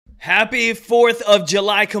Happy 4th of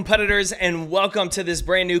July, competitors, and welcome to this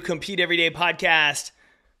brand new Compete Everyday podcast.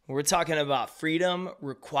 We're talking about freedom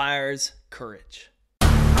requires courage.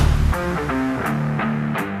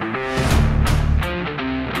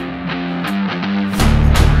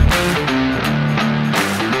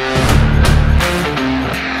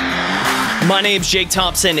 My name's Jake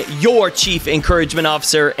Thompson, your Chief Encouragement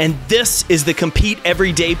Officer, and this is the Compete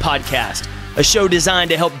Everyday podcast, a show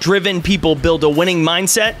designed to help driven people build a winning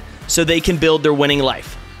mindset so they can build their winning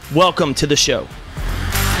life. Welcome to the show.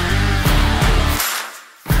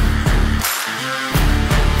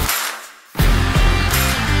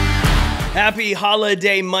 Happy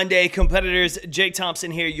Holiday Monday, competitors. Jake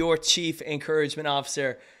Thompson here, your Chief Encouragement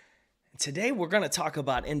Officer. Today, we're going to talk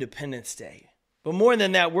about Independence Day. But more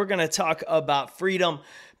than that, we're going to talk about freedom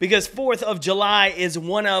because 4th of July is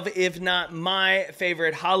one of, if not my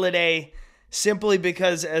favorite holiday, simply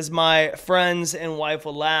because, as my friends and wife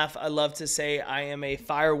will laugh, I love to say I am a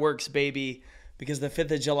fireworks baby because the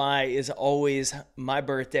 5th of July is always my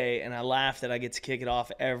birthday, and I laugh that I get to kick it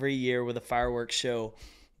off every year with a fireworks show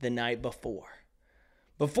the night before.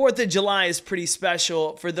 But 4th of July is pretty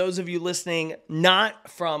special. For those of you listening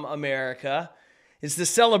not from America, it's the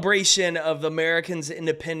celebration of Americans'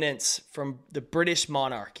 independence from the British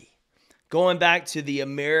monarchy, going back to the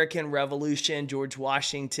American Revolution, George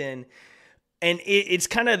Washington. And it's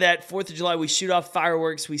kind of that 4th of July, we shoot off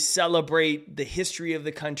fireworks, we celebrate the history of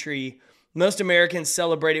the country. Most Americans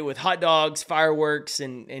celebrate it with hot dogs, fireworks,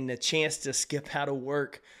 and a chance to skip out of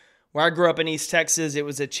work. Where I grew up in East Texas, it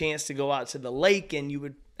was a chance to go out to the lake, and you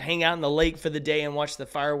would hang out in the lake for the day and watch the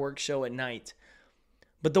fireworks show at night.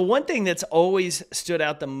 But the one thing that's always stood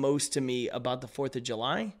out the most to me about the 4th of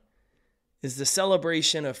July is the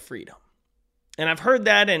celebration of freedom. And I've heard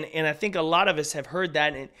that, and I think a lot of us have heard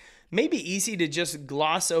that, and it may be easy to just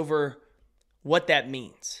gloss over what that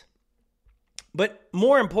means. But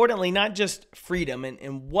more importantly, not just freedom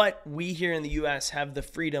and what we here in the U.S. have the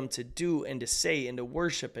freedom to do and to say and to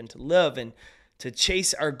worship and to live and to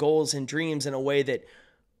chase our goals and dreams in a way that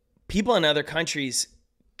people in other countries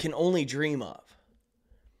can only dream of.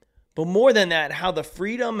 But more than that, how the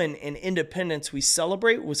freedom and independence we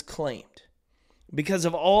celebrate was claimed because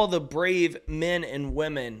of all the brave men and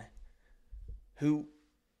women who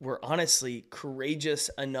were honestly courageous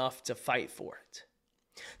enough to fight for it.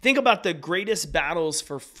 Think about the greatest battles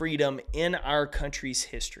for freedom in our country's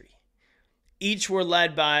history. Each were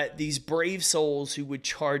led by these brave souls who would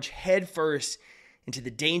charge headfirst into the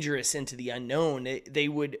dangerous, into the unknown. They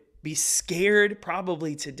would be scared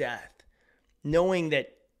probably to death, knowing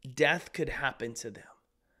that death could happen to them.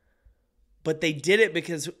 But they did it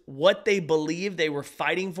because what they believed they were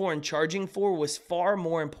fighting for and charging for was far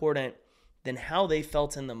more important than how they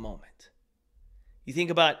felt in the moment. You think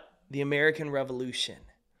about the American Revolution.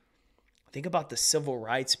 Think about the Civil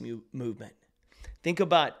Rights movement. Think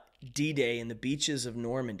about D-Day and the beaches of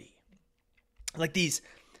Normandy. Like these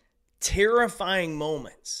terrifying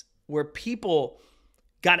moments where people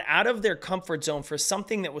got out of their comfort zone for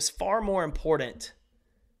something that was far more important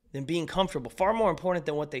than being comfortable, far more important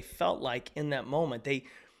than what they felt like in that moment.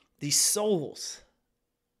 These souls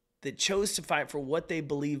that chose to fight for what they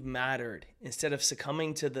believed mattered instead of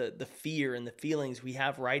succumbing to the fear and the feelings we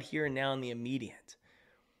have right here and now in the immediate.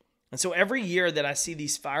 And so every year that I see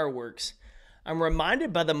these fireworks, I'm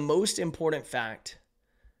reminded by the most important fact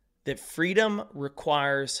that freedom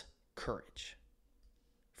requires courage.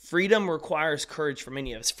 Freedom requires courage for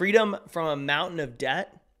many of us. Freedom from a mountain of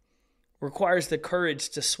debt requires the courage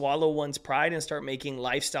to swallow one's pride and start making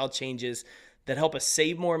lifestyle changes that help us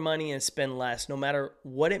save more money and spend less, no matter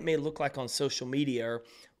what it may look like on social media or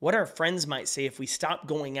what our friends might say if we stop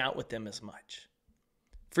going out with them as much.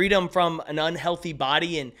 Freedom from an unhealthy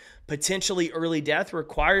body and potentially early death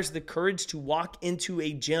requires the courage to walk into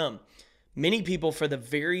a gym. Many people for the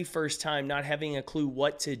very first time not having a clue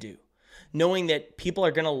what to do, knowing that people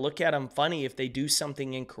are going to look at them funny if they do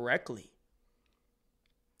something incorrectly.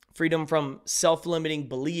 Freedom from self-limiting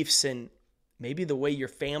beliefs and maybe the way your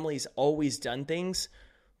family's always done things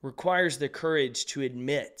requires the courage to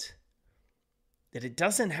admit that it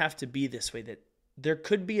doesn't have to be this way, that there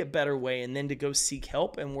could be a better way, and then to go seek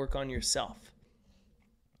help and work on yourself.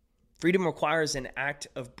 Freedom requires an act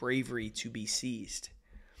of bravery to be seized.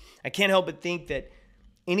 I can't help but think that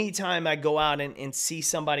anytime I go out and see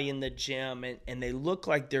somebody in the gym and they look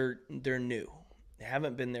like they're new, they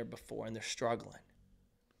haven't been there before and they're struggling,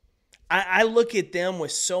 I look at them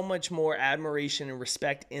with so much more admiration and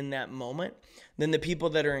respect in that moment than the people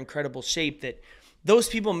that are in incredible shape, that those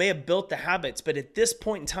people may have built the habits, but at this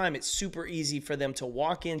point in time, it's super easy for them to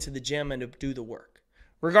walk into the gym and to do the work,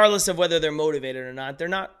 Regardless of whether they're motivated or not, they're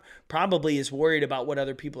not probably as worried about what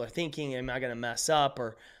other people are thinking. Am I going to mess up,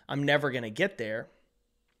 or I'm never going to get there?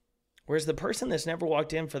 Whereas the person that's never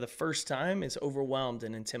walked in for the first time is overwhelmed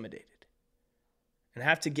and intimidated. And I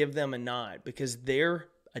have to give them a nod because they're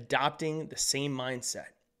adopting the same mindset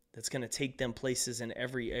that's going to take them places in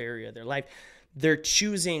every area of their life. They're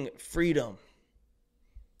choosing freedom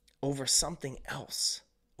over something else,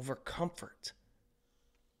 over comfort.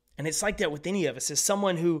 And it's like that with any of us. As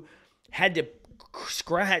someone who had to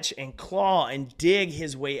scratch and claw and dig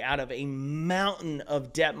his way out of a mountain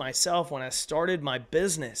of debt myself when I started my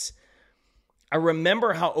business, I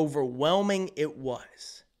remember how overwhelming it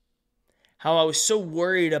was. How I was so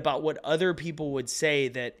worried about what other people would say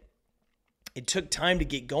that it took time to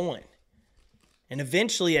get going. And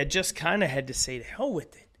eventually I just kind of had to say, to hell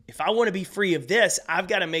with it. If I want to be free of this, I've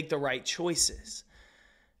got to make the right choices.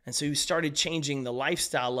 And so you started changing the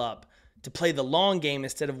lifestyle up to play the long game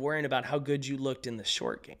instead of worrying about how good you looked in the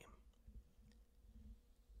short game.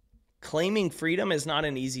 Claiming freedom is not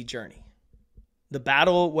an easy journey. The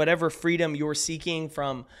battle, whatever freedom you're seeking,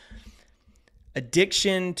 from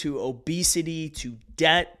addiction to obesity to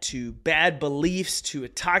debt to bad beliefs to a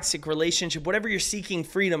toxic relationship, whatever you're seeking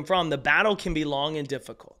freedom from, the battle can be long and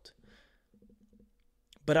difficult.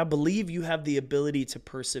 But I believe you have the ability to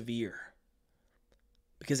persevere.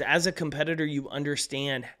 Because as a competitor, you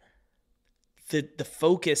understand that the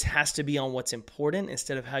focus has to be on what's important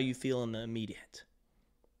instead of how you feel in the immediate.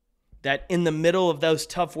 That in the middle of those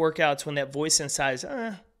tough workouts, when that voice inside is,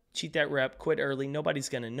 cheat that rep, quit early, nobody's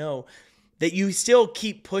going to know, that you still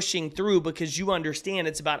keep pushing through because you understand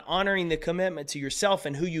it's about honoring the commitment to yourself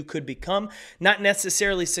and who you could become, not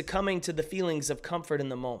necessarily succumbing to the feelings of comfort in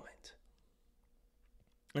the moment.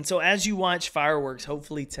 And so as you watch fireworks,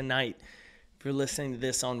 hopefully tonight, if you're listening to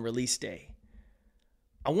this on release day,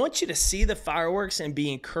 I want you to see the fireworks and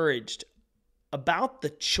be encouraged about the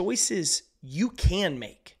choices you can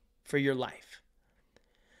make for your life.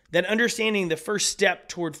 That understanding the first step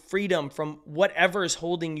toward freedom from whatever is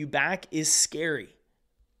holding you back is scary.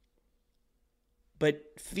 But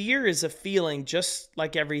fear is a feeling just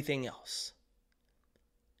like everything else.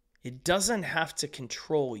 It doesn't have to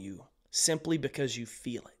control you simply because you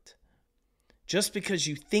feel it. Just because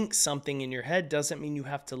you think something in your head doesn't mean you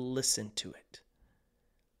have to listen to it.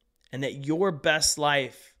 And that your best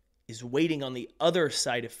life is waiting on the other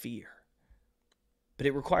side of fear. But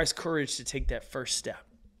it requires courage to take that first step.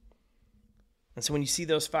 And so when you see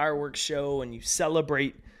those fireworks show and you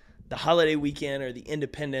celebrate the holiday weekend or the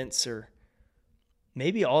independence, or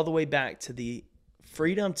maybe all the way back to the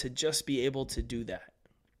freedom to just be able to do that,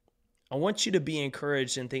 I want you to be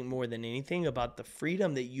encouraged and think more than anything about the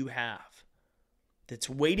freedom that you have that's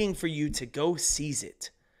waiting for you to go seize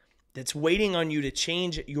it, that's waiting on you to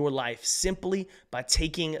change your life simply by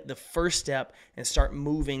taking the first step and start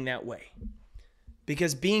moving that way.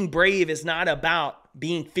 Because being brave is not about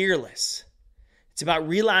being fearless. It's about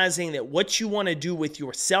realizing that what you want to do with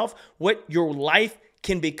yourself, what your life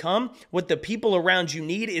can become, what the people around you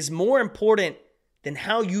need is more important than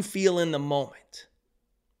how you feel in the moment.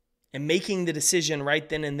 And making the decision right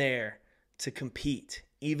then and there to compete.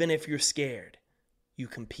 Even if you're scared, you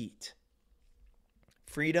compete.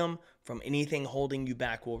 Freedom from anything holding you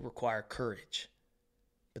back will require courage.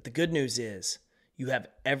 But the good news is you have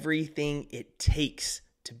everything it takes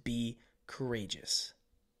to be courageous.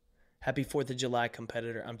 Happy 4th of July,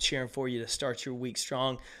 competitor. I'm cheering for you to start your week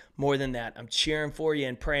strong. More than that, I'm cheering for you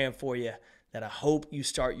and praying for you that I hope you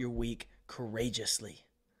start your week courageously.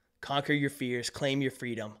 Conquer your fears, claim your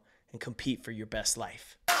freedom, and compete for your best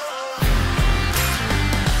life.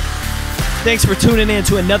 Thanks for tuning in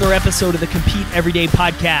to another episode of the Compete Everyday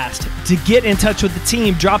podcast. To get in touch with the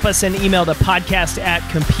team, drop us an email to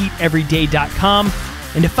podcast@competeeveryday.com.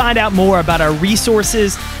 And to find out more about our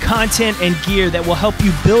resources, content, and gear that will help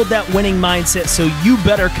you build that winning mindset so you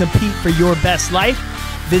better compete for your best life,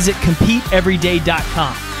 visit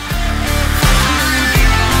CompeteEveryday.com.